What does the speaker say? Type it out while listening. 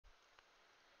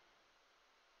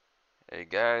Hey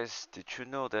guys, did you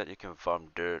know that you can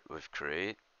farm dirt with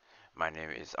Create? My name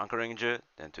is Uncle Ranger,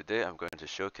 and today I'm going to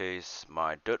showcase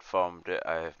my dirt farm that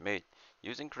I have made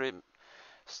using Create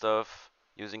stuff,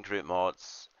 using Create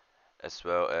mods, as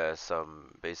well as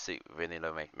some basic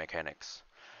vanilla mechanics.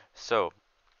 So,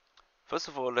 first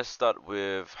of all, let's start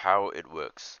with how it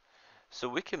works. So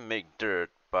we can make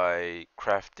dirt by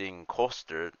crafting coarse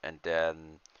dirt and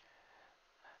then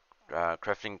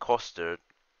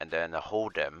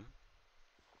hold them.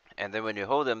 And then when you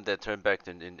hold them, they turn back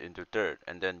into dirt.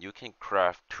 And then you can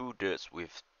craft two dirts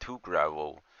with two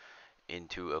gravel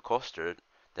into a coarse dirt.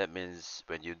 That means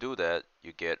when you do that,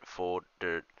 you get four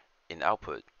dirt in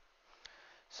output.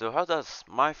 So how does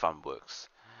my farm works?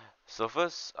 So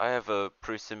first, I have a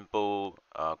pretty simple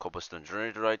cobblestone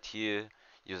generator right here,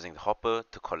 using the hopper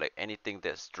to collect anything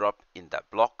that's dropped in that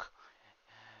block,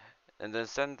 and then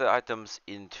send the items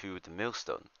into the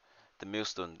millstone. The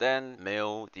millstone then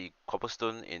mill the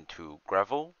cobblestone into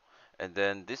gravel, and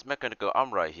then this mechanical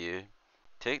arm right here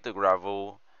take the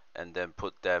gravel and then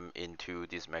put them into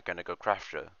this mechanical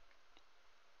crafter.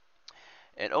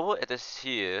 And over at this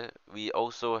here, we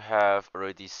also have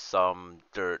already some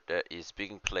dirt that is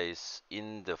being placed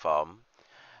in the farm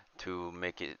to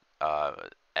make it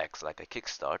acts like a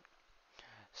kickstart.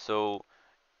 So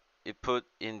it put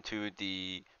into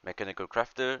the mechanical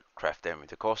crafter, craft them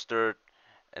into coarse dirt,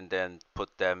 and then put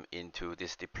them into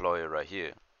this deployer right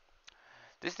here.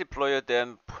 This deployer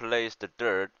then places the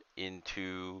dirt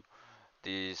into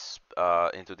this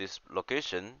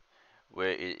location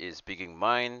where it is being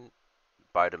mined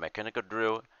by the mechanical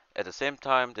drill. At the same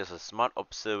time, there's a smart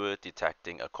observer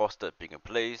detecting a coarse dirt being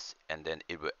placed, and then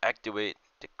it will activate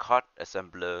the cart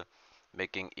assembler,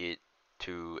 making it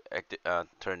to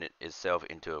turn it itself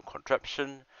into a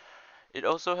contraption. It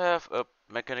also have a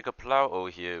mechanical plough over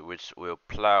here which will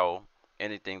plough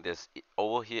anything that's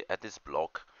over here at this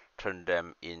block, turn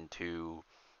them into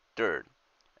dirt.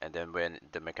 And then when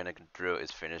the mechanical drill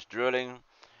is finished drilling,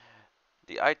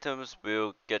 the items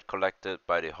will get collected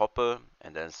by the hopper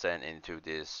and then sent into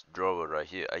this drawer right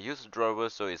here. I use the drawer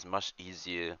so it's much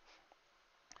easier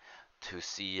to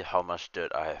see how much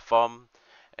dirt I have farmed.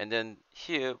 And then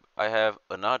here I have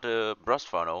another brush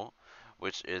funnel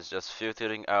which is just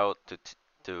filtering out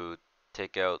to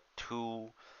take out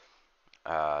two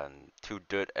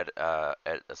dirt at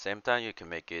the same time. You can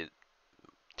make it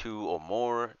two or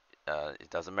more, it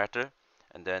doesn't matter.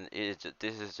 And then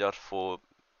this is just for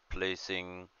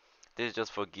placing, this is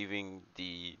just for giving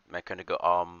the mechanical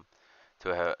arm to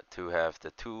have the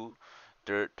two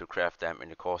dirt to craft them in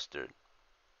the coarse dirt.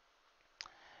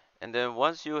 And then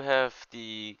once you have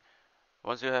the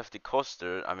coarse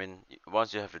dirt,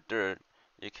 once you have the dirt,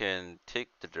 you can take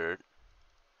the dirt,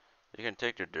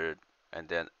 and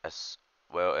then as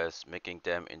well as making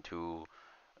them into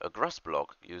a grass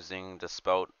block using the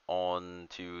spout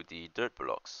onto the dirt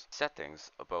blocks.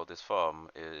 Settings about this farm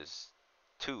is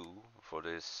 2 for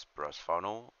this brush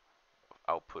funnel,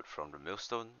 output from the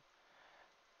millstone,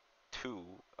 2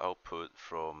 output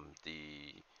from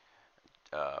the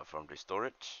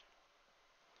storage.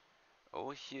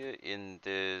 Over here in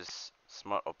this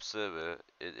smart observer,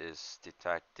 it is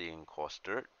detecting coarse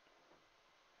dirt.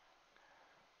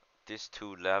 These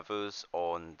two levers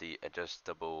on the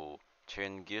adjustable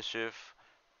chain gear shift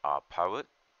are powered,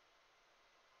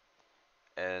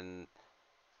 and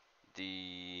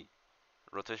the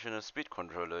rotational speed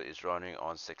controller is running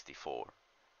on 64.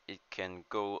 It can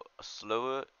go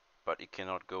slower, but it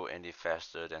cannot go any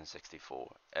faster than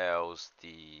 64, else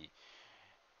the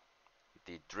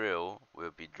drill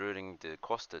will be drilling the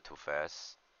coaster too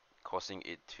fast, causing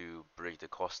it to break the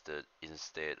coaster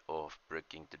instead of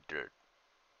breaking the dirt.